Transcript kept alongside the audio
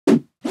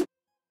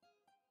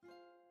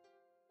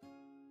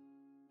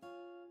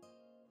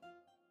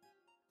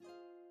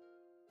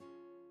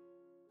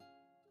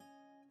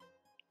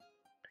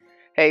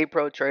Hey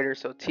pro trader,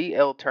 so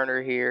TL Turner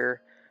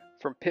here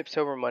from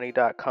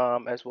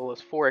pipsovermoney.com as well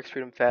as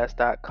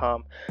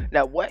forexfreedomfast.com.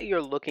 Now what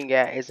you're looking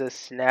at is a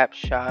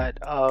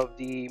snapshot of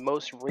the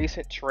most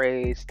recent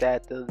trades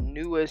that the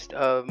newest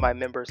of my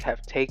members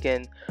have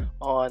taken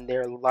on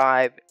their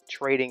live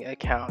trading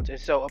accounts. And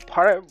so a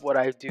part of what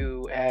I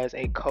do as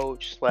a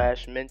coach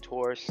slash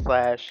mentor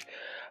slash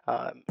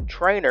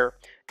trainer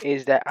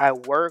is that I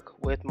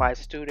work with my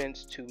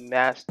students to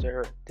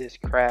master this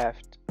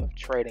craft of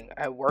trading.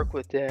 I work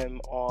with them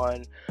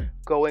on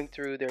going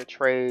through their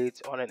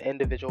trades on an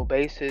individual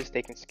basis.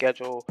 They can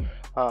schedule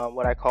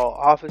what I call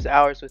office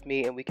hours with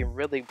me, and we can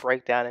really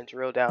break down and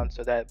drill down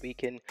so that we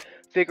can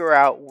figure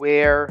out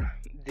where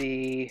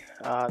the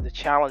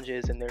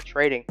challenges in their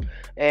trading.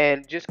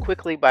 And just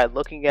quickly, by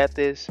looking at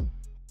this,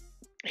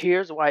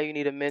 here's why you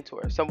need a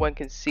mentor. Someone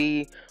can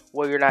see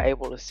what you're not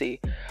able to see.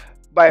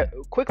 By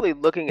quickly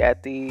looking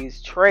at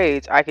these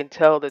trades, I can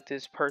tell that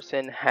this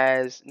person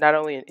has not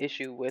only an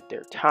issue with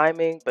their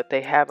timing, but they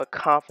have a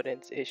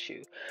confidence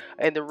issue.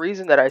 And the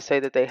reason that I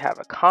say that they have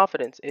a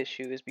confidence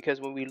issue is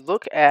because when we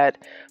look at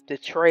the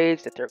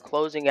trades that they're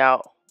closing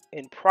out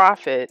in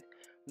profit,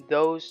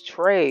 those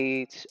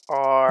trades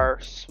are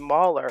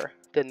smaller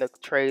than the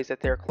trades that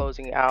they're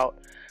closing out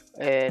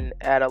and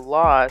at a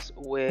loss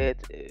with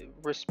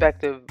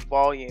respective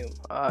volume,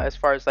 as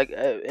far as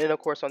and of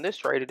course on this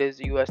trade it is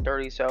the US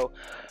 30, so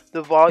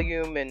the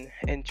volume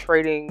and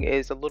trading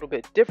is a little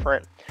bit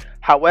different.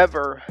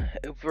 However,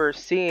 if we're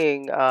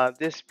seeing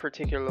this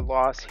particular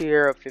loss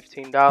here of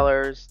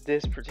 $15,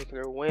 this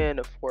particular win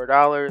of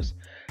 $4,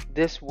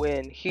 this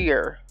win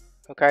here,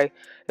 okay,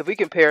 if we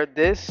compare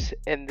this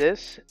and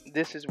this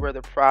is where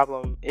the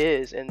problem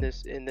is in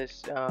this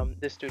this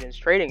student's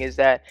trading, is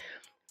that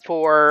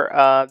for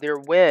their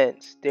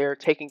wins, they're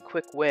taking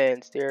quick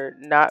wins. They're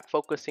not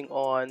focusing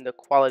on the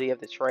quality of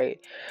the trade.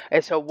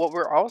 And so what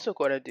we're also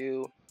going to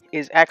do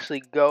is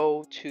actually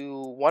go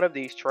to one of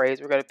these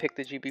trades. We're going to pick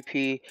the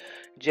GBP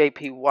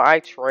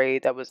JPY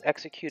trade that was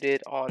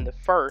executed on the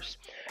 1st,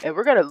 and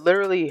we're going to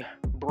literally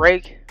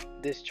break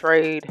this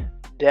trade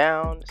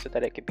down so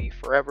that it can be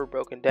forever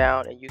broken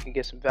down and you can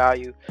get some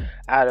value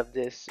out of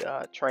this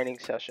training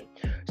session.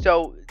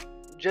 So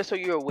just so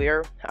you're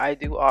aware, I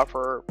do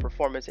offer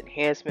performance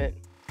enhancement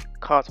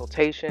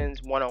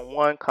consultations,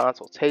 one-on-one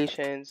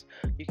consultations.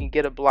 You can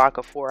get a block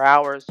of 4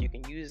 hours. You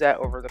can use that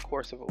over the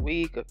course of a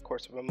week, the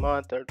course of a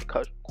month, or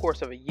the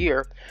course of a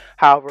year,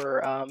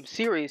 however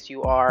serious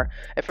you are.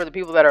 And for the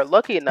people that are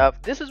lucky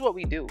enough, this is what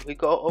we do. We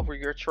go over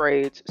your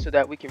trades so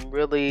that we can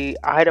really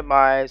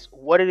itemize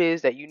what it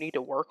is that you need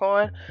to work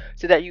on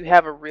so that you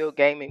have a real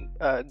game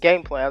plan. I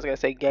was going to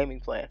say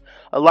gaming plan.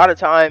 A lot of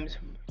times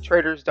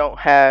traders don't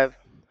have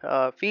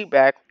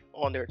feedback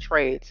on their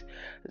trades.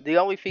 The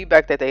only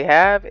feedback that they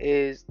have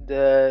is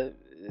the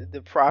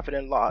profit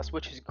and loss,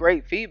 which is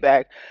great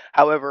feedback.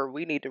 However,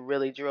 we need to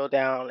really drill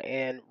down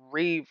and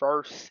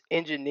reverse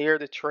engineer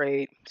the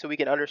trade so we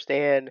can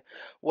understand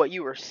what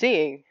you are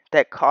seeing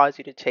that caused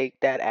you to take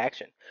that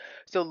action.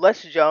 So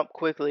let's jump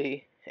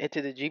quickly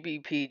into the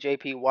GBP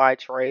JPY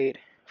trade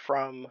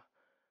from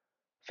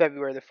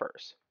February the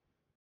 1st.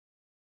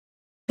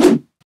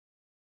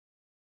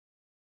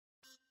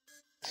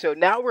 So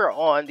now we're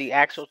on the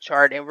actual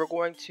chart and we're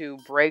going to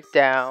break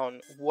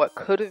down what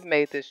could have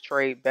made this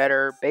trade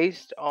better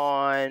based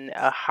on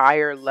a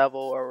higher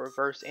level or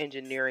reverse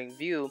engineering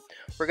view.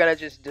 We're going to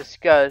just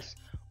discuss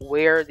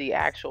where the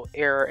actual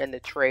error in the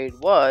trade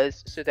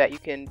was so that you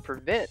can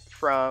prevent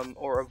from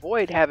or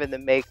avoid having to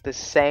make the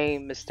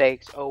same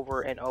mistakes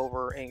over and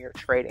over in your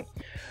trading.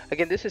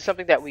 Again, this is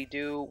something that we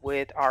do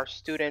with our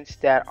students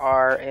that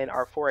are in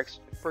our Forex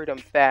Freedom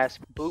Fast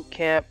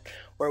Bootcamp,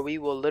 where we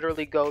will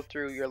literally go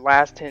through your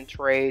last 10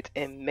 trades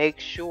and make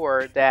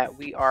sure that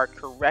we are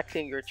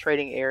correcting your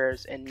trading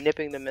errors and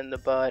nipping them in the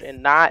bud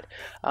and not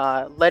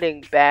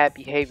letting bad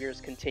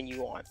behaviors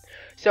continue on.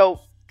 So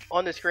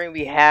on the screen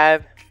we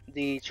have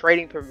the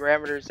trading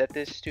parameters that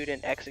this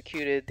student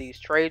executed these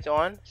trades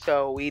on.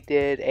 So we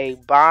did a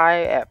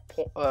buy at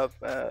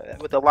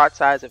with a lot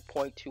size of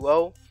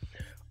 0.20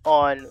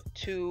 on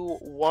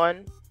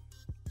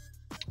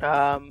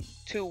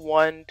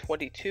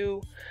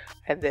 2/1/22,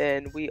 and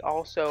then we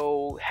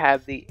also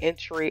have the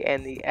entry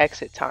and the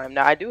exit time.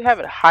 Now I do have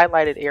a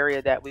highlighted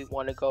area that we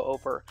want to go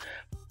over.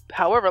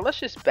 However, let's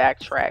just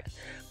backtrack,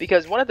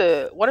 because one of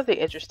the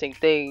interesting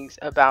things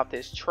about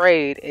this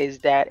trade is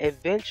that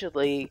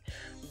eventually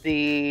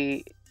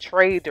the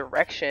trade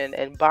direction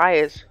and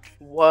bias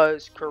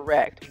was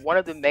correct. One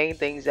of the main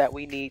things that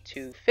we need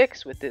to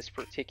fix with this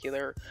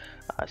particular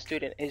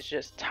student is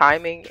just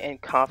timing and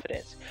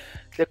confidence.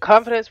 The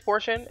confidence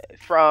portion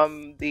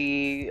from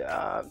the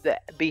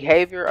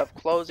behavior of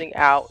closing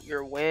out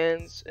your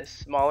wins is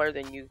smaller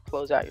than you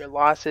close out your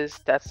losses.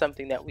 That's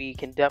something that we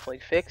can definitely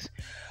fix.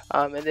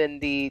 And then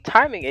the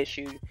timing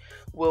issue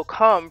will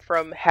come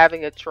from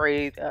having a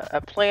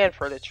plan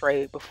for the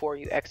trade before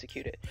you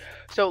execute it.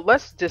 So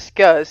let's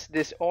discuss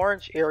this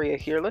orange area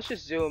here. Let's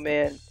just zoom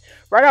in.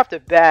 Right off the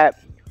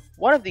bat,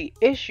 one of the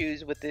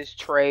issues with this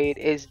trade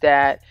is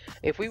that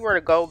if we were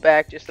to go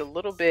back just a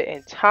little bit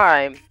in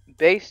time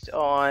based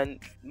on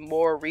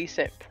more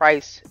recent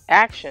price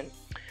action,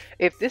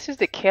 if this is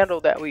the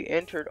candle that we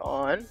entered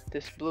on,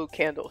 this blue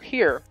candle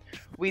here,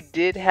 we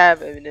did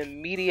have an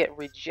immediate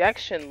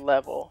rejection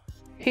level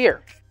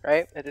here,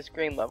 right, at this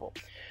green level.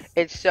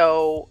 And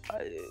so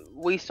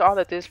we saw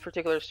that this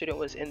particular student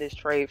was in this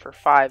trade for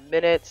 5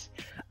 minutes.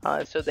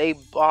 So they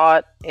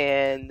bought,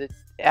 and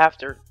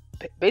after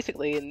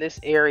basically in this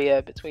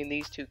area between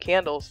these two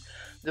candles,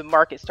 the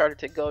market started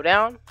to go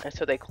down, and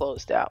so they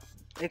closed out.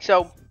 And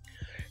so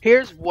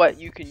here's what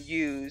you can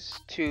use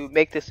to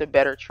make this a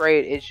better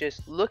trade is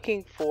just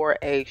looking for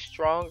a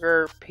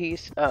stronger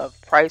piece of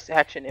price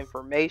action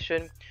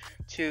information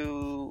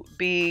to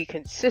be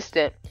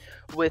consistent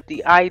with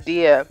the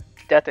idea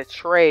that the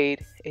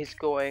trade is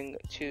going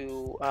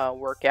to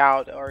work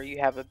out, or you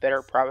have a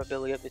better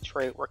probability of the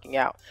trade working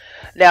out.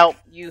 Now,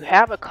 you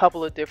have a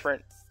couple of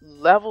different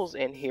levels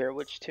in here,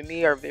 which to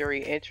me are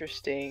very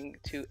interesting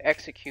to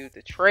execute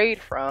the trade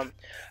from.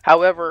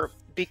 However,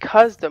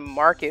 because the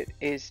market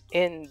is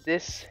in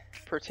this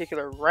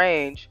particular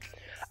range,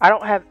 I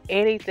don't have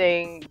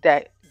anything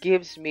that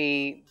gives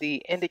me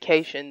the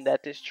indication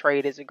that this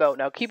trade is a go.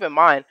 Now, keep in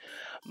mind,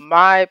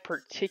 my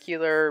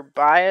particular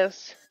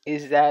bias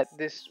is that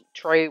this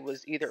trade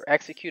was either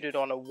executed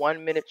on a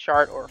 1 minute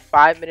chart or a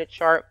 5 minute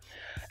chart.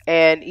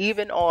 And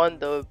even on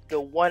the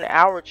 1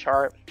 hour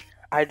chart,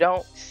 I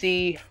don't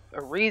see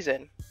a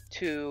reason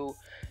to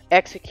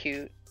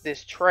execute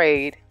this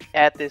trade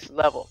at this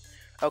level.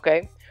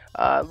 Okay,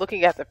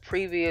 looking at the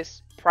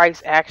previous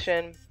price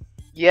action,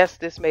 yes,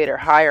 this made a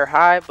higher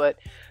high, but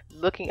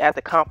looking at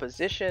the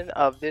composition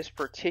of this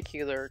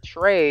particular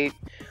trade,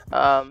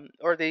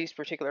 or these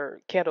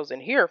particular candles in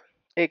here,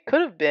 it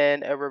could have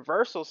been a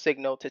reversal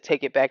signal to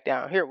take it back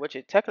down here, which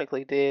it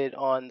technically did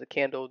on the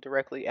candle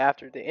directly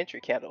after the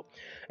entry candle.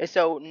 And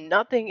so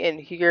nothing in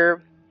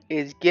here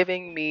is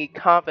giving me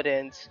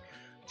confidence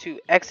to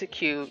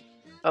execute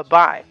a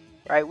buy,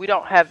 right? We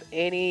don't have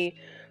any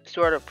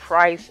sort of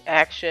price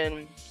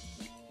action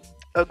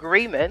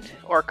agreement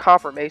or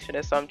confirmation,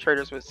 as some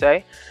traders would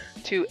say,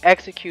 to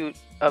execute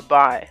a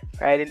buy,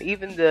 right? And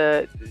even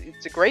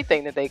it's a great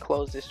thing that they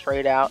closed this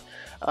trade out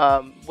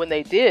when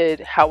they did.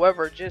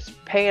 However,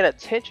 just paying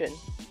attention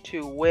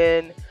to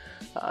when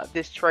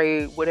this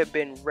trade would have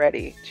been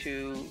ready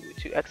to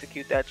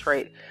execute that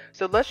trade.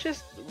 So let's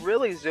just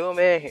really zoom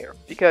in here,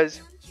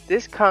 because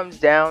this comes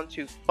down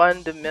to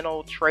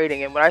fundamental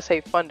trading. And when I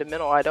say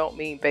fundamental, I don't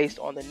mean based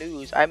on the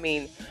news. I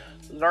mean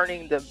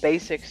learning the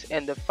basics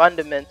and the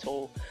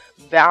fundamental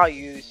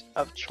values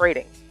of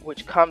trading,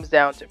 which comes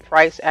down to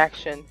price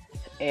action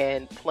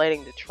and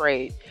planning the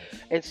trade.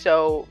 And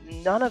so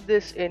none of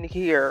this in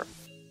here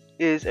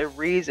is a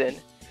reason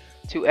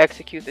to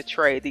execute the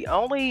trade. The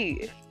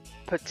only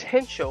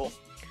potential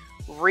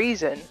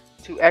reason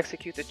to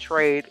execute the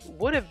trade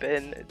would have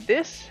been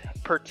this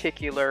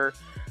particular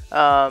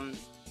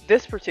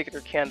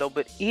candle,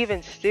 but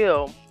even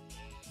still,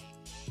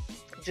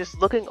 just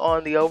looking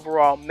on the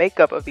overall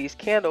makeup of these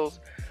candles,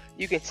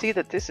 you can see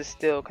that this is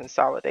still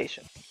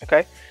consolidation.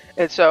 Okay,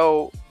 and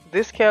so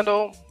this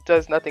candle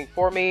does nothing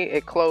for me.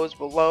 It closed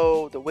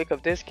below the wick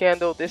of this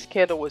candle. This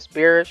candle was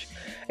bearish,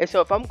 and so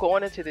if I'm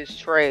going into this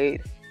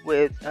trade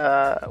with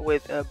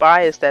a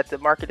bias that the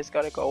market is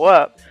going to go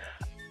up,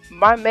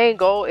 my main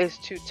goal is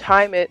to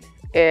time it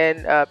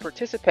and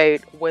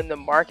participate when the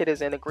market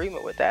is in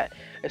agreement with that.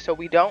 And so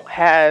we don't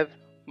have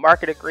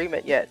market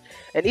agreement yet.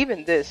 And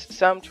even this,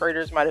 some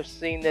traders might have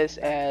seen this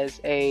as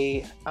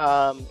a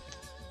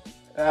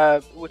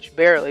which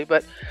barely,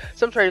 but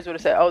some traders would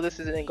have said, oh, this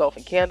is an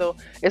engulfing candle.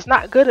 It's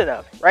not good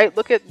enough, right?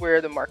 Look at where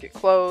the market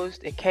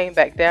closed. It came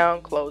back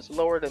down, closed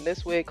lower than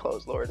this wick,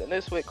 closed lower than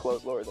this wick,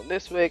 closed lower than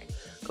this wick,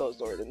 closed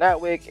lower than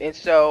that wick. And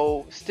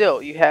so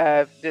still you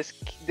have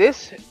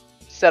this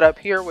setup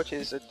here, which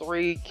is a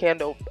three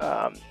candle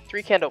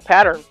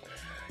pattern,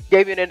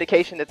 gave you an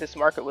indication that this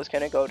market was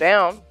going to go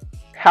down.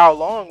 How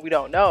long, we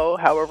don't know.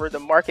 However, the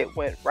market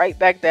went right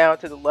back down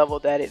to the level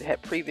that it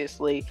had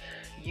previously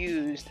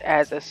used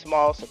as a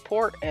small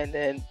support and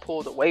then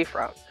pulled away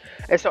from.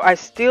 And so I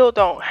still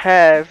don't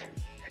have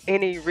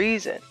any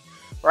reason,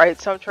 right?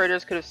 Some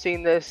traders could have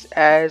seen this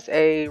as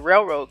a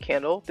railroad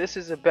candle. This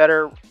is a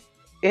better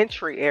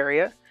entry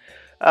area.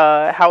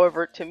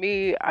 However, to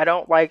me, I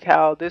don't like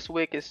how this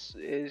wick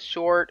is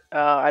short.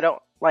 I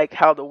don't like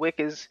how the wick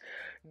is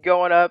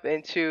going up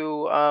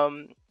into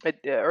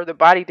or the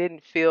body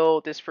didn't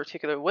fill this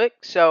particular wick.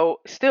 So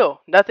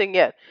still nothing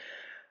yet.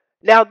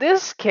 Now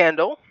this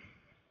candle,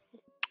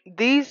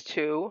 these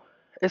two,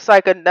 it's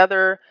like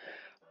another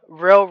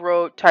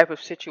railroad type of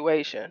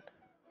situation,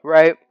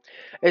 right?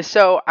 And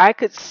so I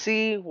could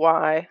see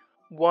why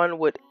one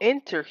would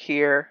enter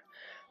here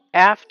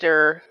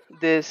after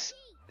this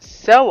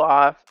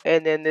sell-off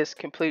and then this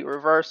complete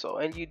reversal.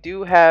 And you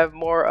do have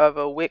more of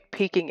a wick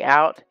peeking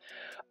out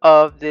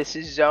of this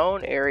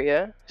zone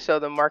area, so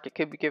the market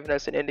could be giving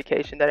us an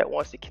indication that it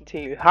wants to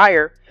continue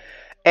higher,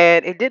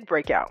 and it did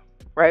break out.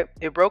 right?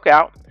 It broke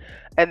out,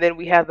 and then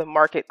we have the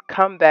market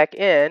come back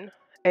in.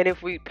 And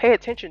if we pay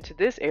attention to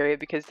this area,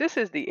 because this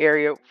is the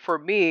area for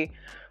me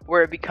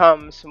where it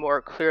becomes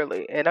more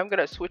clearly, and I'm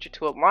going to switch it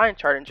to a line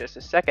chart in just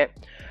a second.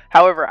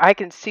 However, I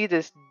can see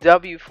this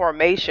W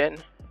formation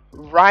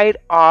right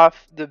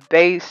off the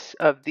base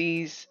of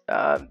these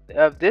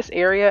of this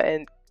area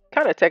and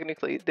kind of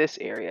technically this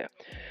area.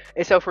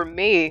 And so for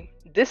me,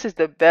 this is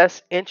the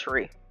best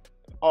entry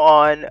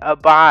on a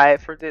buy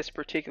for this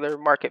particular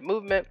market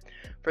movement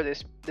for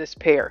this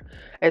pair.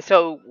 And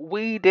so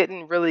we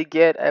didn't really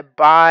get a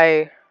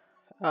buy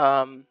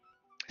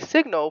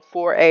signal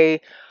for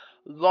a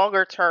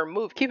longer term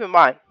move. Keep in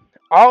mind,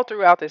 all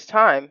throughout this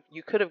time,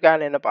 you could have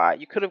gotten in a buy,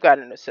 you could have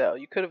gotten in a sell,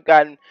 you could have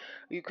been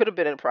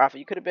in profit,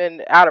 you could have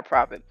been out of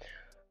profit.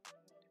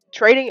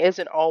 Trading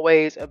isn't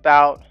always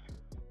about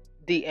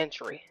the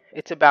entry.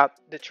 It's about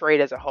the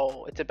trade as a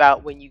whole. It's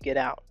about when you get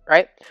out,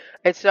 right?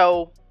 And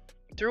so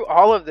through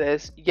all of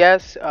this,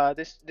 yes,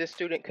 this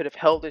student could have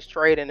held this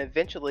trade and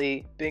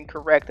eventually been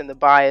correct in the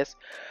bias.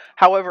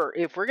 However,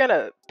 if we're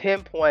gonna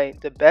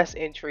pinpoint the best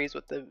entries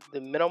with the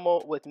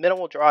minimal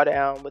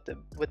drawdown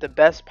with the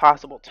best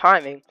possible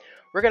timing,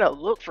 we're gonna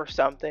look for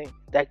something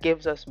that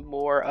gives us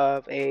more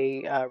of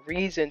a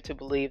reason to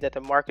believe that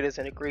the market is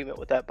in agreement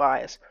with that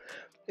bias.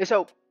 And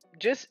so,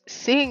 just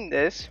seeing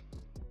this,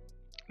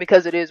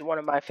 because it is one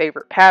of my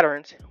favorite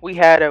patterns, we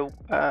had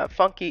a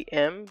funky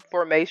M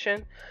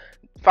formation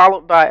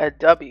followed by a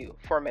W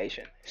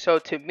formation. So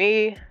to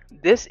me,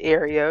 this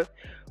area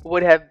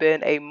would have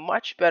been a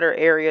much better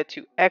area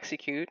to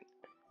execute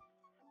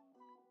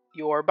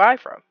your buy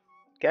from.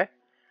 Okay.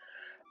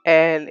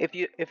 And if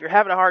you're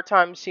having a hard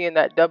time seeing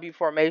that W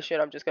formation,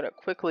 I'm just going to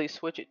quickly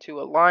switch it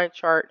to a line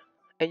chart,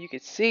 and you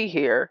can see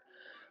here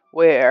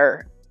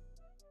where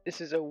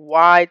this is a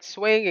wide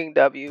swinging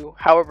W.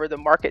 However, the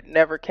market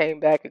never came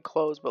back and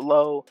closed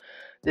below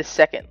the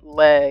second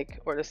leg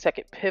or the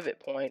second pivot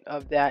point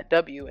of that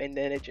W, and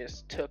then it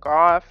just took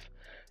off.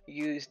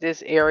 Used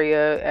this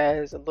area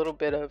as a little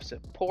bit of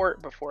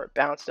support before it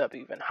bounced up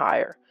even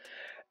higher.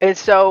 And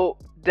so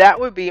that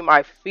would be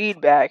my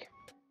feedback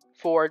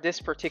for this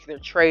particular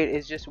trade,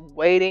 is just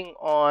waiting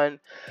on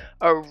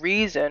a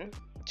reason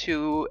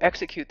to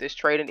execute this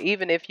trade. And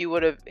even if you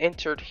would have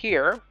entered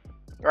here,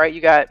 right, you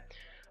got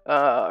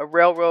a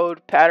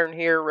railroad pattern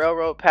here,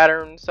 railroad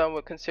pattern, some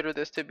would consider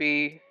this to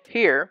be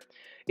here.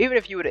 Even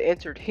if you would have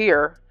entered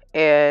here,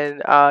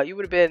 and you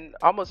would have been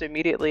almost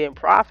immediately in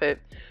profit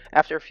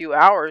after a few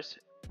hours,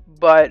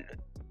 but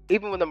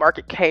even when the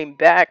market came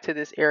back to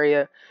this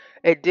area,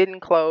 it didn't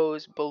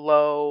close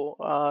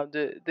below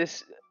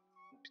this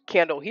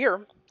candle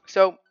here.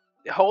 So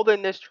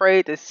holding this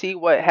trade to see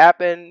what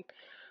happened,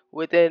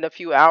 within a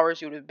few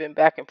hours you would have been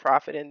back in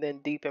profit and then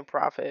deep in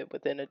profit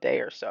within a day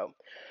or so.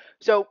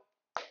 So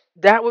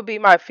that would be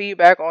my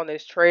feedback on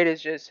this trade,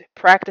 is just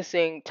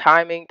practicing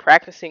timing,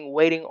 practicing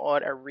waiting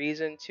on a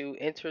reason to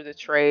enter the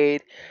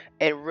trade,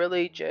 and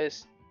really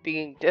just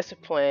being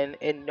disciplined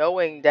and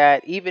knowing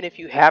that even if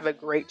you have a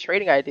great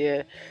trading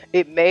idea,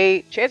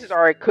 chances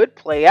are it could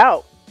play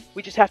out.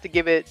 We just have to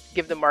give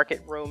the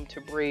market room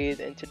to breathe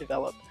and to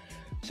develop.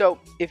 So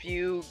if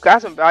you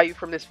got some value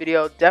from this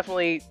video,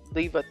 definitely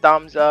leave a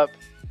thumbs up,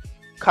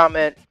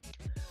 comment,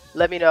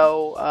 let me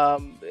know.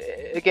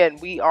 Again,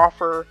 we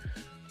offer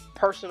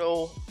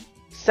personal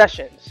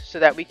sessions so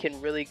that we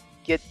can really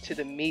get to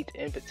the meat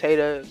and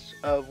potatoes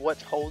of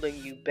what's holding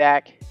you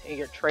back in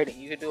your trading.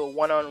 You can do a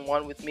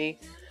one-on-one with me,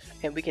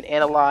 and we can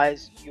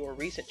analyze your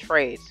recent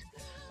trades.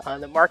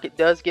 The market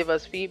does give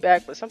us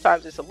feedback, but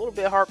sometimes it's a little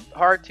bit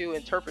hard to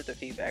interpret the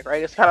feedback,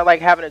 right? It's kind of like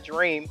having a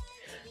dream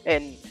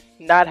and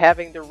not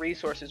having the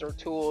resources or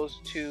tools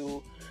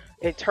to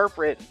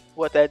interpret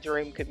what that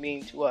dream could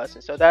mean to us.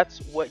 And so that's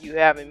what you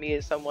have in me,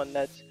 as someone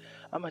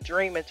I'm a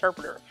dream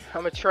interpreter.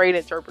 I'm a trade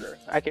interpreter.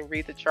 I can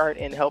read the chart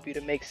and help you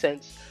to make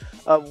sense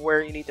of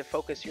where you need to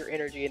focus your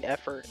energy and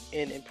effort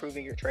in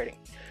improving your trading.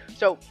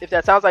 So if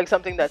that sounds like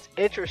something that's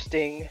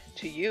interesting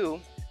to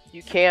you,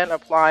 you can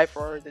apply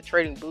for the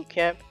trading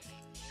bootcamp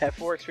at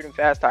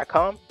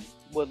forexfreedomfast.com.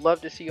 Would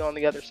love to see you on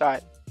the other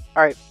side.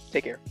 All right,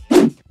 take care.